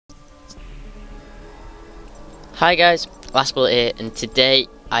Hi guys, Last Bullet here, and today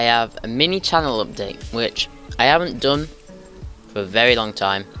I have a mini channel update which I haven't done for a very long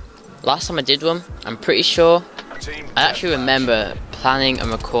time. Last time I did one, I'm pretty sure I actually remember planning and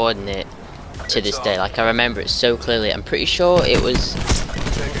recording it to this day. Like, I remember it so clearly. I'm pretty sure it was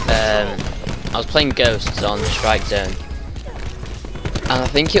I was playing Ghosts on Strike Zone, and I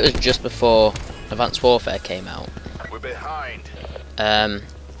think it was just before Advanced Warfare came out. We're behind.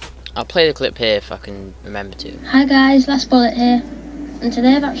 I'll play the clip here if I can remember to. Hi guys, Last Bullet here, and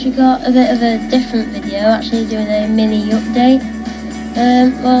today I've actually got a bit of a different video, actually doing a mini update.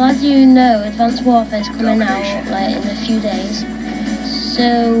 Well, as you know, Advanced Warfare is coming out like in a few days,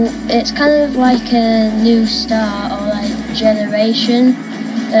 so it's kind of like a new start or like generation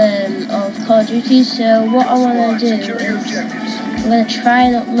of Call of Duty. So what I want to do is I'm going to try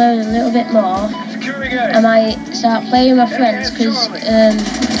and upload a little bit more. I might start playing with my friends because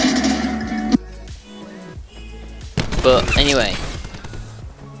but anyway,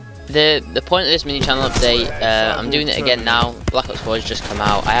 the point of this mini channel update, I'm doing it again now. Black Ops 4 has just come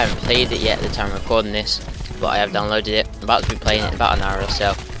out. I haven't played it yet at the time of recording this, but I have downloaded it. I'm about to be playing it in about an hour or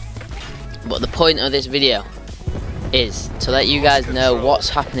so. But the point of this video is to let you guys know what's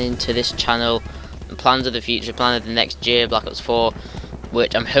happening to this channel, and plans of the future, plan of the next year, Black Ops 4,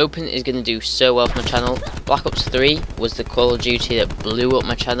 which I'm hoping is going to do so well for my channel. Black Ops 3 was the Call of Duty that blew up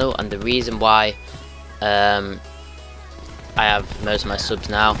my channel, and the reason why I have most of my subs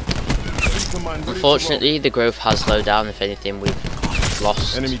now. Unfortunately, the growth has slowed down. If anything, we've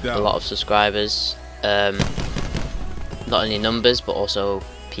lost a lot of subscribers. Not only numbers, but also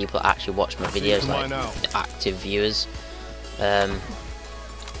people that actually watch my videos, like active viewers.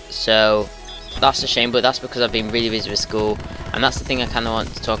 So that's a shame, but that's because I've been really busy with school, and that's the thing I kind of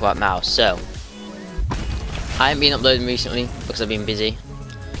want to talk about now. So I haven't been uploading recently because I've been busy.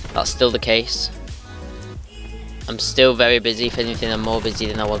 That's still the case. I'm still very busy. If anything, I'm more busy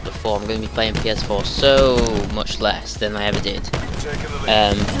than I was before. I'm going to be playing PS4 so much less than I ever did.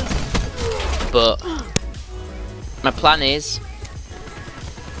 But my plan is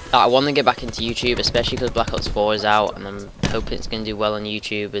that I want to get back into YouTube, especially because Black Ops 4 is out, and I'm hoping it's going to do well on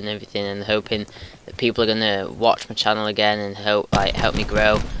YouTube and everything, and hoping that people are going to watch my channel again and help me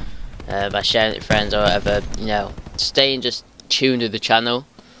grow by sharing it with friends or whatever. You know, staying just tuned to the channel.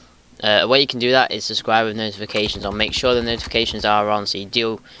 A way you can do that is subscribe with notifications, or make sure the notifications are on so you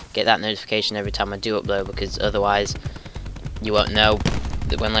do get that notification every time I do upload, because otherwise you won't know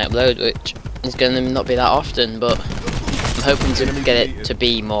that when I upload, which is going to not be that often, but I'm hoping to get it to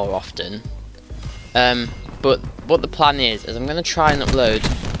be more often. But what the plan is I'm going to try and upload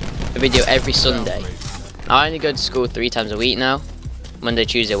a video every Sunday. I only go to school 3 times a week now, Monday,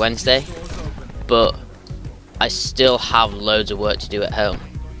 Tuesday, Wednesday, but I still have loads of work to do at home.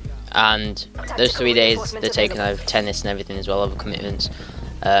 And those 3 days they're taken out of tennis and everything as well, other commitments,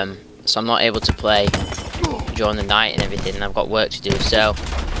 so I'm not able to play during the night and everything, and I've got work to do. So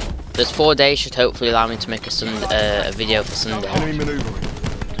those 4 days should hopefully allow me to make a video for Sunday.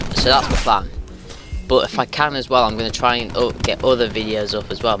 So that's my plan. But if I can as well, I'm going to try and get other videos up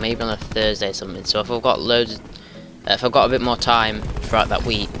as well, maybe on a Thursday or something. So if I've got if I've got a bit more time throughout that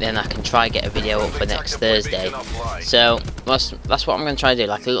week, then I can try and get a video up for next Thursday. So that's what I'm going to try to do,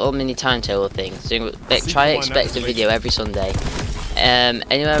 like a little mini timetable thing. So try to expect a video every Sunday,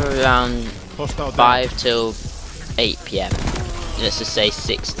 anywhere around 5 till 8 PM. Let's just say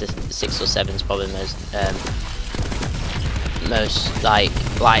 6 or 7 is probably most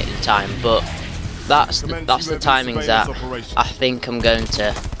likely time. But that's the timings that I think I'm going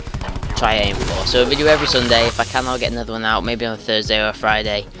to try aim for. So a video every Sunday. If I can, I'll get another one out maybe on a Thursday or a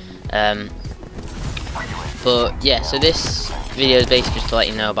Friday. But yeah, so this video is basically just to let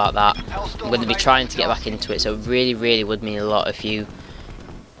you know about that. I'm going to be trying to get back into it, so it really would mean a lot if you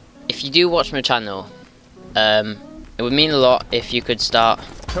do watch my channel. It would mean a lot if you could start.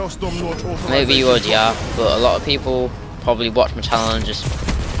 Maybe you already are, but a lot of people probably watch my channel and just,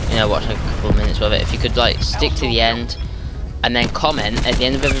 you know, watch like a couple of minutes of it. If you could like stick to the end and then comment at the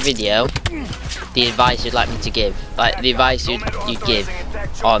end of every video the advice you'd like me to give, like the advice you'd give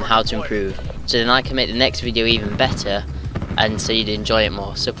on how to improve, so then I can make the next video even better, and so you'd enjoy it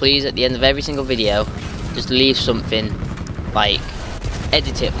more. So please, at the end of every single video, just leave something like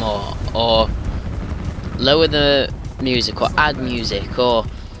edit it more, or lower the music, or add music, or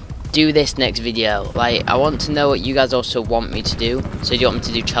do this next video. Like, I want to know what you guys also want me to do. So do you want me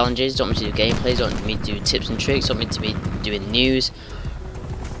to do challenges? Do you want me to do gameplays? Do you want me to do tips and tricks? Do you want me to be doing news?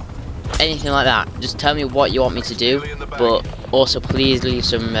 Anything like that. Just tell me what you want me to do, but also please leave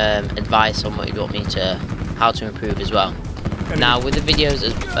some advice on what you want me to, how to improve as well. Now with the videos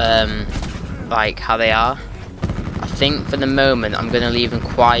like how they are, I think for the moment I'm going to leave them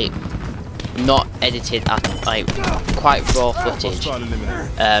quite not edited at like quite raw footage. So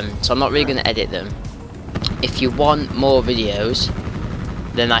I'm not really going to edit them. If you want more videos,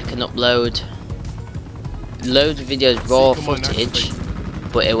 then I can upload loads of videos raw footage,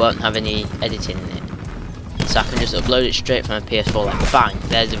 but it won't have any editing in it. So I can just upload it straight from my PS4, like bang,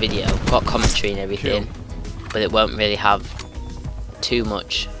 there's a video, got commentary and everything, but it won't really have too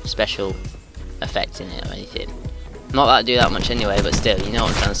much special effects in it or anything. Not that I do that much anyway, but still, you know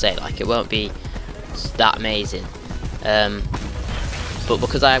what I'm trying to say, like it won't be that amazing. But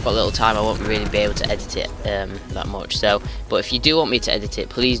because I have got little time, I won't really be able to edit it that much. So, but if you do want me to edit it,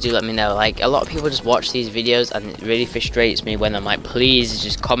 please do let me know. Like, a lot of people just watch these videos and it really frustrates me when I'm like, please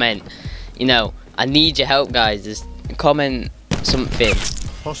just comment. You know, I need your help, guys. Just comment something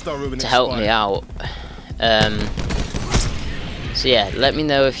to help me out. So yeah, let me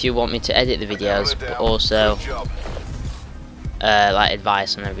know if you want me to edit the videos, but also like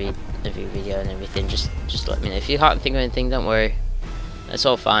advice on every video and everything. Just let me know. If you can't think of anything, don't worry. It's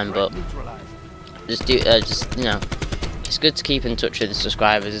all fine, but just do you know, it's good to keep in touch with the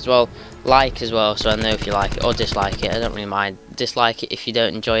subscribers as well. Like as well, so I know if you like it or dislike it. I don't really mind. Dislike it if you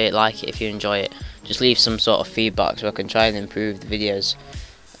don't enjoy it, like it if you enjoy it. Just leave some sort of feedback so I can try and improve the videos.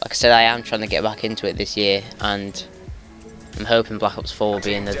 Like I said, I am trying to get back into it this year, and I'm hoping Black Ops 4 will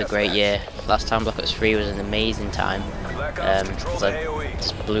be another great year. Last time Black Ops 3 was an amazing time, because I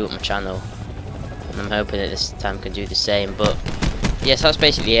just blew up my channel, and I'm hoping that this time can do the same. But yes, that's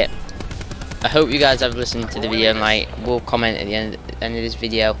basically it. I hope you guys have listened to the video and like will comment at the end of this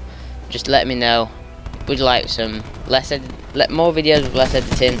video. Just let me know. Would you like some more videos with less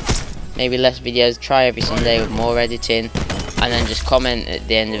editing? Maybe less videos. Try every Sunday with more editing, and then just comment at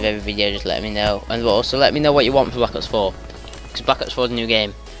the end of every video. Just let me know, and also let me know what you want for Black Ops 4. Because Black Ops 4 is a new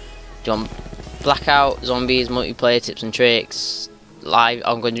game. Do you want Blackout, zombies, multiplayer, tips and tricks, live?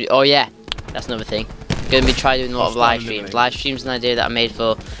 I'm going to do. Oh yeah, that's another thing. I'm going to be trying doing a lot of live streams. Live streams is an idea that I made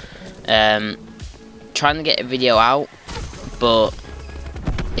for trying to get a video out, but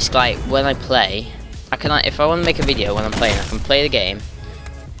it's like when I play, if I want to make a video when I'm playing, I can play the game,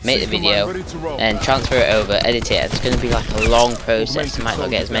 make the video, and transfer it over, edit it. It's going to be like a long process. I might not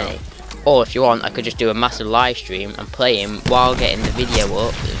get as many. Or if you want, I could just do a massive live stream and play him while getting the video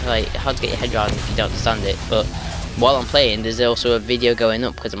up. It's like hard to get your head around if you don't understand it. But while I'm playing, there's also a video going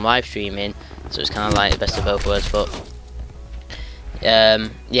up because I'm live streaming, so it's kind of like the best of both worlds. But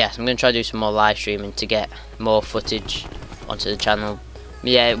yeah, so I'm going to try to do some more live streaming to get more footage onto the channel.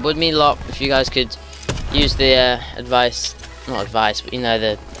 Yeah, it would mean a lot if you guys could use the not advice, but you know,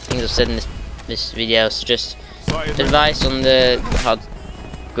 the things I've said in this video. So just advice on the how to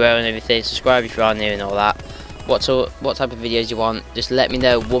grow and everything. Subscribe if you are new and all that. What type of videos you want? Just let me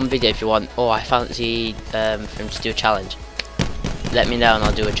know. One video if you want. Oh, I fancy for him to do a challenge. Let me know and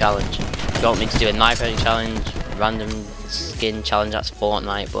I'll do a challenge. If you want me to do a knife running challenge, random skin challenge, that's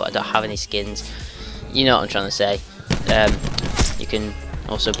Fortnite, but I don't have any skins. You know what I'm trying to say. You can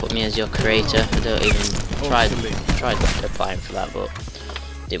also put me as your creator. I don't even tried applying for that, but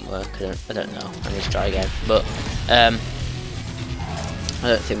didn't work. I don't know. I need to try again. But I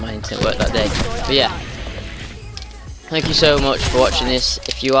don't think my internet worked that day. But yeah, thank you so much for watching this.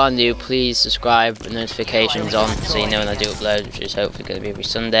 If you are new, please subscribe with notifications on so you know when I do upload, which is hopefully going to be every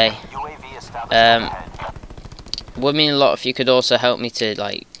Sunday. Would mean a lot if you could also help me to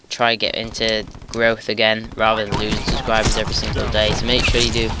like try get into growth again rather than losing subscribers every single day. So make sure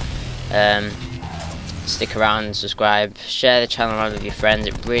you do stick around and subscribe. Share the channel around with your friends.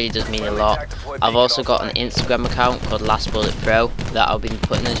 It really does mean a lot. I've also got an Instagram account called Last Bullet Pro that I'll be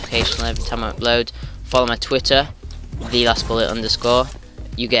putting notifications on every time I upload. Follow my Twitter, _.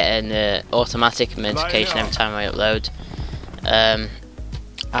 You get an automatic notification every time I upload.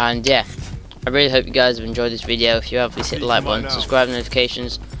 And yeah, I really hope you guys have enjoyed this video. If you have, please hit the like button, subscribe,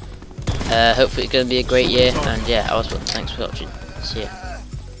 notifications. Hopefully it's going to be a great year. And yeah, thanks for watching. See ya.